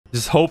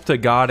Just hope to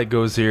God it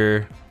goes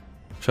here,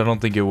 which I don't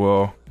think it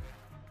will.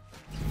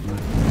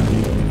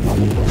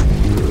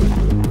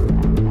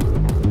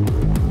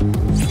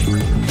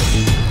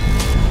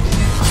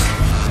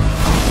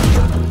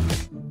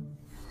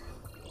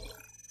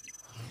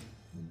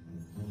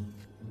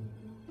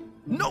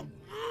 No!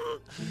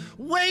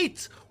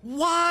 Wait!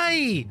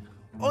 Why?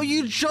 Are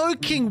you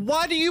joking?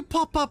 Why do you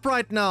pop up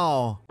right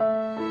now?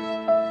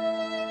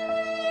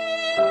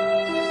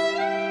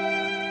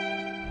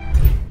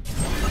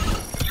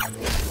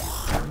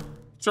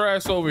 Get your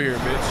ass over here,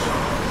 bitch.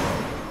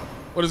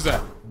 What is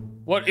that?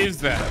 What is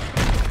that?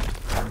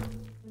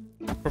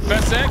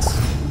 Professor X?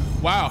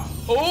 Wow.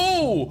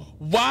 Oh!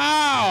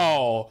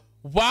 Wow!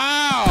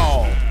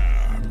 Wow!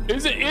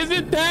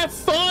 Isn't that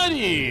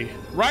funny?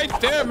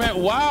 Right there,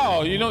 man.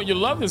 Wow. You know, you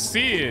love to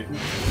see it.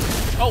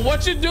 Oh,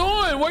 what you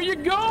doing? Where you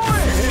going?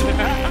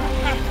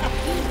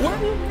 Where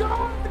you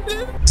going,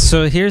 dude?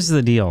 So here's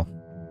the deal.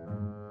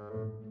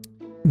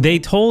 They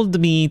told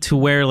me to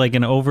wear like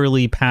an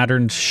overly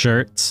patterned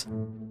shirt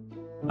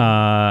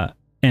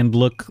and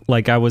look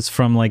like I was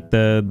from like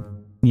the,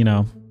 you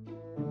know,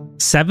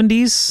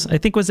 70s, I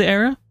think was the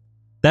era.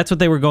 That's what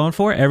they were going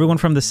for. Everyone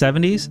from the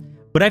 70s.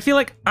 But I feel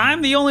like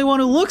I'm the only one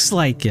who looks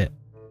like it.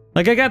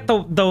 Like I got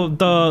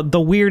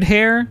the weird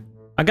hair.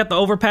 I got the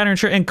over patterned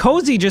shirt, and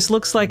Cozy just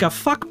looks like a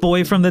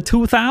fuckboy from the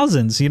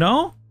 2000s, you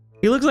know?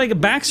 He looks like a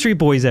Backstreet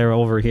Boys era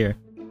over here.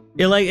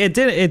 It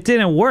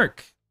didn't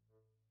work.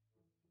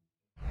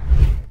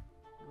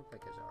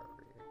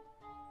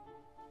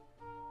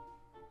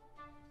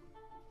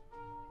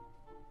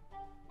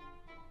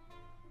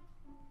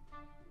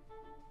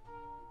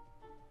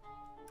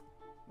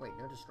 Wait,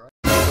 no destroy.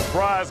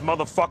 Surprise,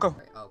 motherfucker!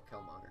 Oh,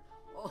 Killmonger.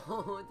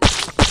 Oh,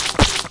 this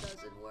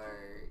doesn't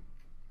work.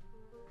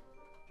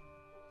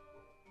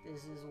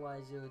 This is why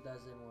Zoo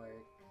doesn't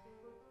work.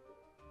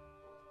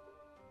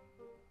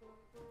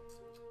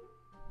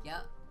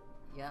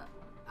 Yeah,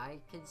 I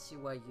can see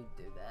why you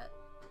do that.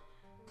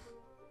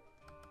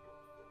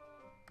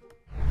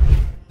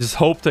 Just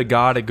hope to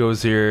God it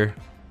goes here,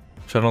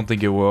 which I don't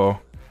think it will.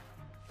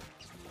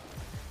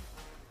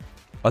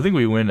 I think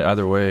we win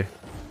either way.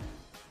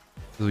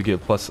 Because we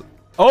get plus...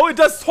 Oh, it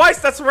does twice!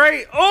 That's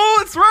right! Oh,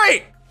 it's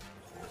right!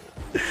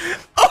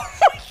 Oh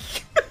my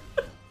God!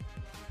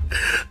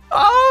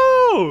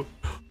 Oh!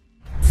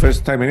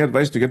 First time, any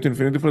advice to get to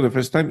infinity for the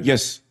first time?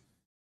 Yes.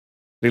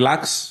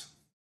 Relax.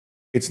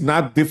 It's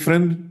not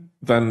different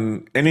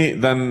than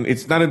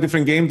it's not a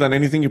different game than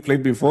anything you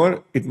played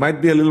before. It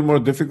might be a little more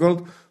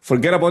difficult.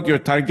 Forget about your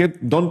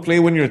target. Don't play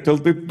when you're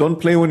tilted. Don't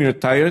play when you're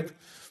tired.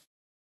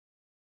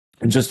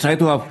 And just try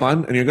to have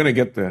fun, and you're going to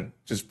get there.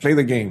 Just play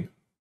the game.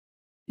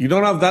 You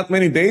don't have that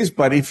many days,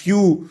 but if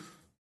you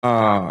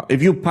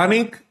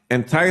panic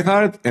and try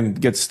hard and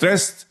get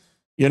stressed,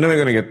 you're never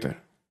going to get there.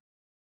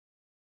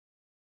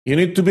 You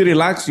need to be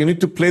relaxed. You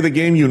need to play the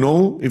game you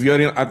know. If you're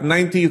at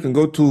 90, you can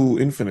go to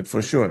infinite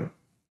for sure.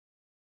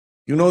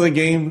 You know the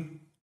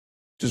game.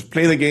 Just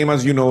play the game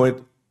as you know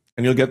it,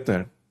 and you'll get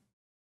there.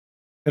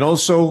 And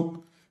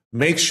also,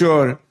 make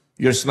sure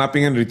you're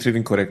snapping and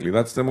retrieving correctly.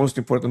 That's the most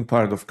important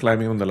part of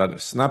climbing on the ladder.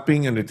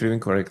 Snapping and retrieving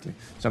correctly.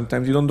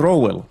 Sometimes you don't draw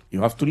well.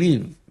 You have to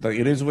leave.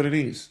 It is what it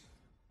is.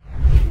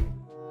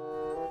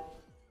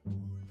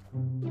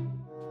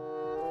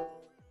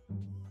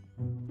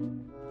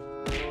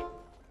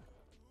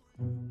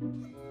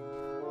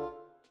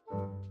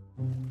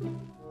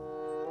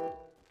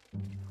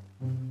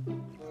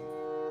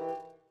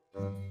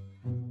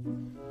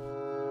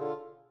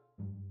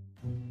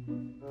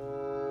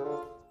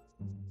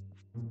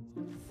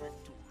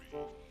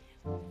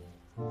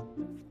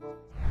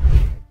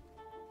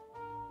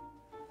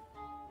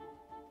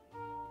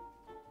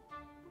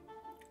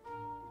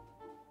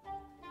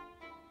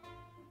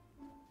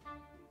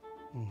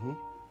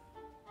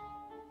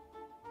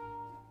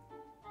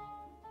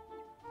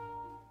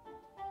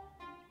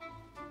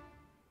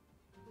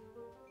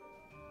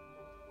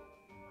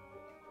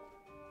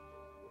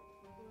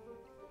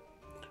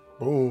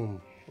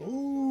 Boom.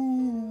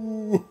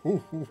 Ooh.